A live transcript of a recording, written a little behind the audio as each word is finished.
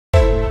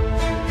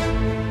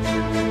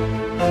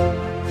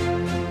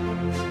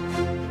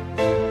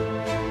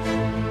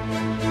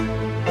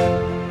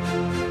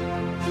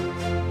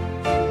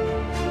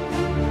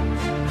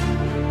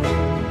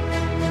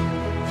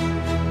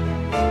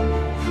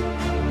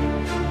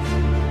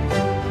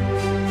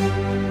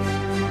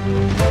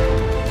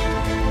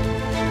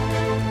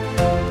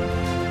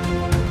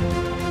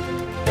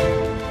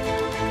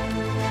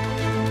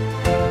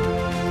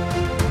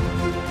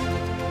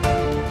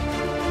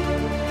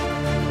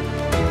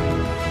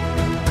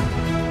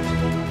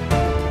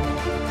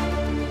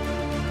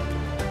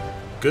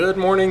Good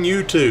morning,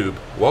 YouTube.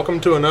 Welcome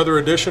to another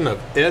edition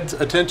of Ed's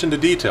Attention to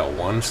Detail.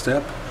 1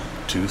 step,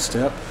 2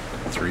 step,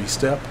 3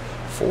 step,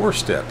 4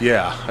 step.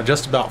 Yeah, I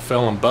just about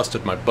fell and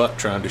busted my butt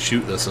trying to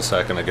shoot this a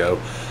second ago.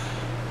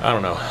 I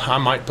don't know, I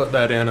might put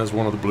that in as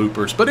one of the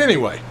bloopers. But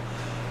anyway,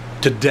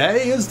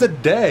 today is the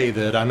day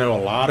that I know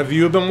a lot of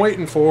you have been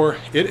waiting for.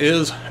 It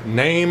is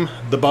Name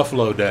the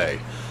Buffalo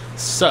Day.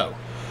 So,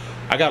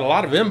 I got a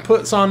lot of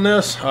inputs on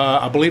this.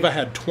 I believe I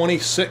had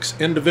 26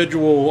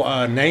 individual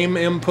name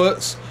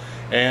inputs,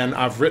 and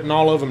I've written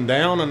all of them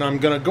down, and I'm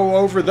going to go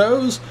over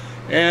those,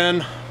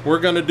 and we're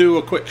going to do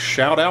a quick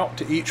shout out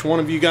to each one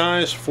of you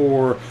guys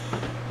for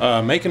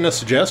making a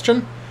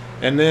suggestion,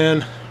 and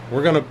then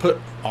we're going to put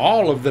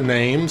all of the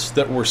names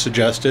that were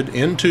suggested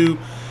into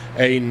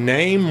a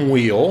name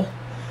wheel,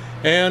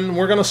 and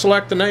we're going to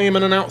select the name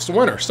and announce the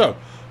winner. So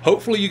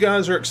hopefully you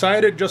guys are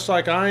excited just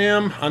like I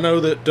am. I know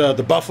that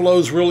the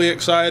Buffalo's really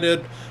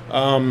excited.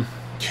 Yeah,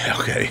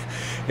 okay.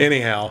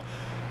 Anyhow,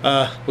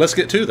 let's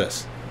get to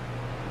this.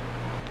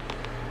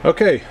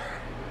 Okay,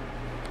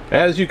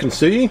 as you can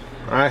see,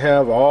 I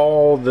have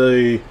all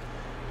the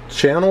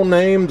channel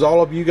names,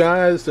 all of you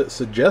guys that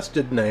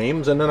suggested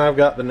names, and then I've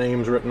got the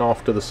names written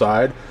off to the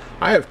side.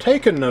 I have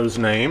taken those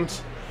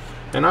names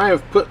and I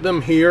have put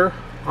them here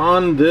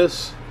on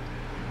this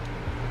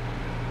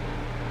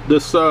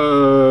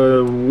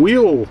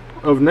Wheel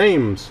of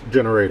Names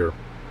generator.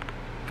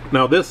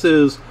 Now this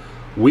is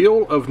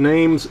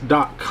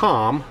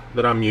wheelofnames.com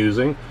that I'm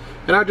using,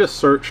 and I just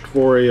searched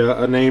for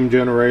a name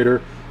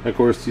generator. Of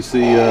course, you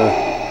see,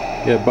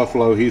 yeah,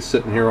 Buffalo, he's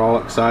sitting here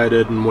all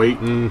excited and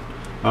waiting.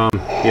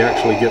 He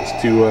actually gets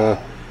to,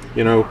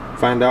 you know,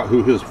 find out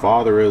who his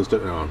father is.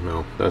 Oh,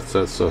 no, that's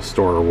a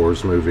Star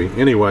Wars movie.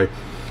 Anyway,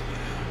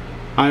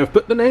 I have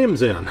put the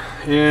names in,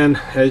 and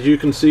as you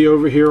can see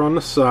over here on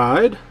the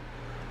side,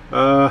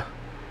 I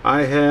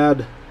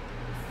had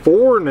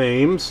 4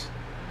 names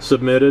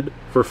submitted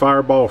for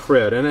Fireball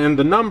Fred, and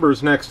the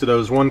numbers next to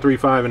those, 1, 3,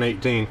 5, and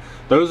 18,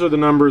 those are the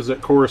numbers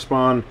that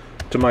correspond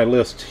to my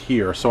list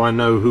here, so I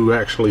know who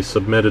actually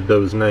submitted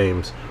those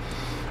names.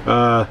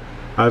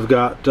 I've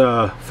got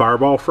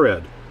Fireball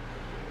Fred.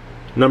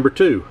 Number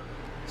 2,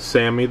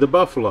 Sammy the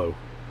Buffalo.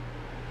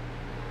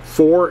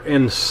 4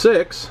 and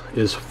 6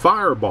 is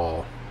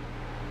Fireball.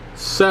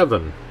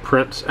 7,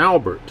 Prince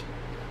Albert.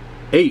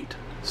 8,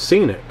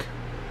 Scenic.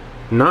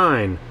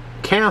 9,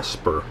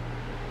 Casper.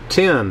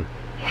 10,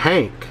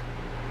 Hank.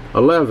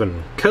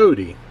 11,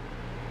 Cody.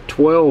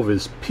 12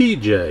 is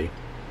PJ.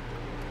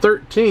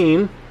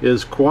 13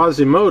 is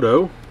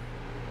Quasimodo.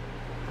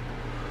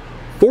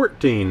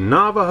 14,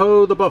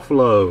 Navajo the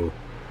Buffalo.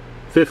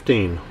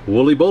 15,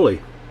 Woolly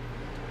Bully.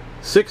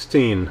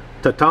 16,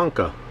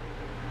 Tatanka.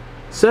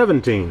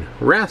 17,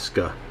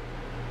 Raska.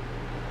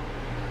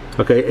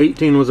 Okay,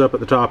 18 was up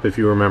at the top if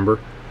you remember.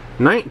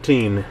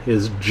 19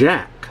 is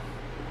Jack.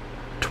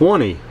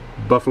 20,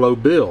 Buffalo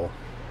Bill.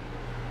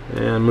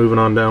 And moving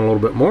on down a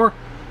little bit more.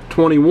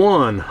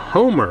 21,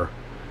 Homer.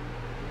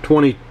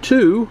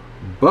 22,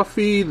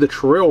 Buffy the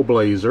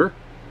Trailblazer.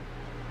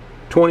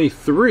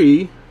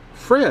 23,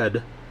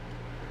 Fred.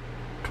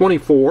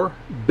 24,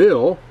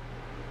 Bill.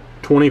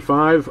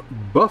 25,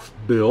 Buff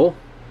Bill.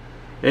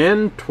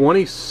 And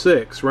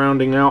 26,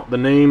 rounding out the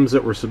names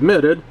that were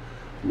submitted,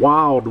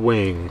 Wild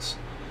Wings.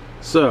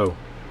 So,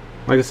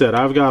 like I said,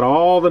 I've got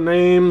all the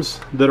names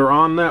that are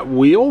on that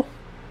wheel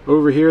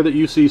over here that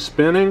you see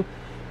spinning,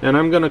 and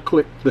I'm going to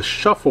click the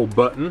shuffle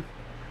button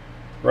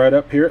right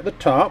up here at the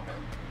top,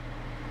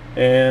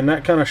 and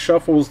that kind of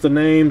shuffles the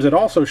names. It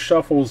also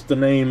shuffles the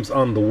names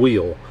on the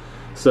wheel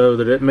so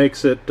that it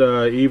makes it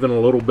even a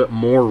little bit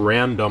more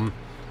random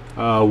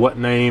what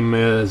name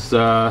is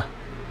we're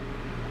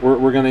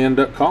going to end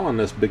up calling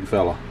this big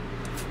fella.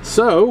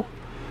 So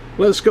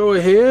let's go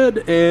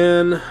ahead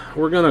and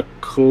we're going to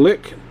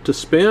click to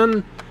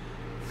spin,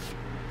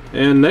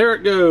 and there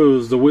it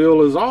goes. The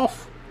wheel is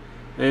off,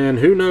 and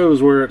who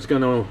knows where it's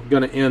going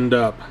to end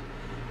up.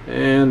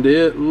 And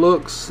it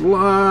looks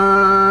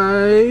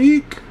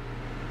like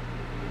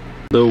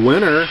the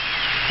winner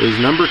is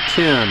number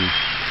 10,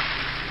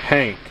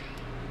 Hank.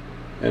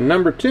 And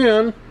number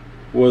 10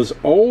 was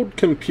Old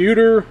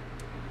Computer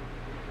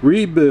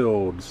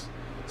Rebuilds.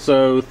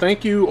 So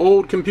thank you,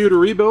 Old Computer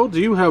Rebuilds.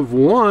 You have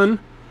won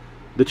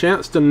the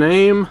chance to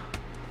name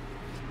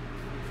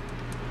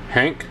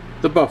Hank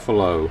the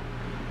Buffalo.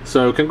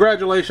 So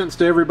congratulations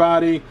to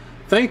everybody.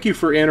 Thank you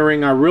for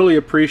entering. I really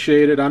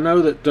appreciate it. I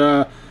know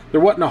that there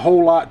wasn't a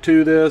whole lot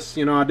to this.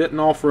 You know, I didn't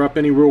offer up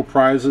any real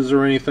prizes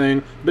or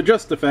anything, but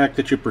just the fact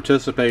that you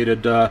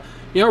participated, you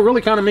know,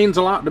 really kind of means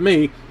a lot to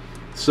me.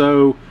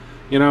 So,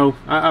 you know,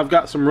 I've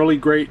got some really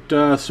great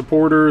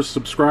supporters,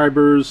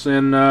 subscribers,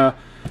 and,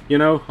 you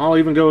know, I'll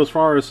even go as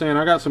far as saying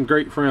I got some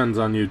great friends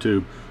on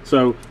YouTube.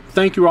 So,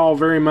 thank you all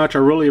very much. I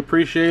really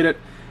appreciate it.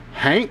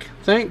 Hank,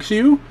 thanks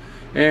you.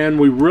 And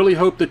we really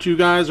hope that you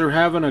guys are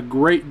having a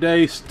great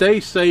day. Stay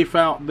safe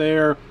out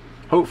there.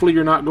 Hopefully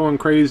you're not going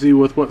crazy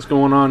with what's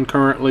going on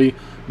currently.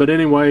 But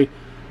anyway,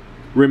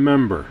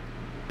 remember,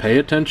 pay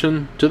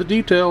attention to the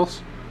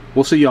details.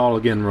 We'll see y'all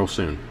again real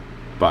soon.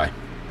 Bye.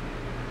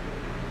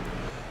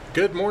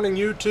 Good morning,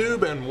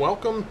 YouTube, and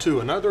welcome to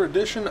another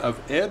edition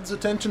of Ed's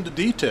Attention to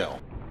Detail.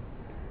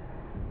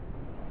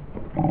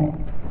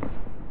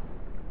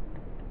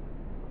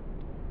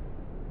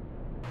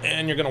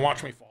 And you're going to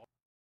watch me fall.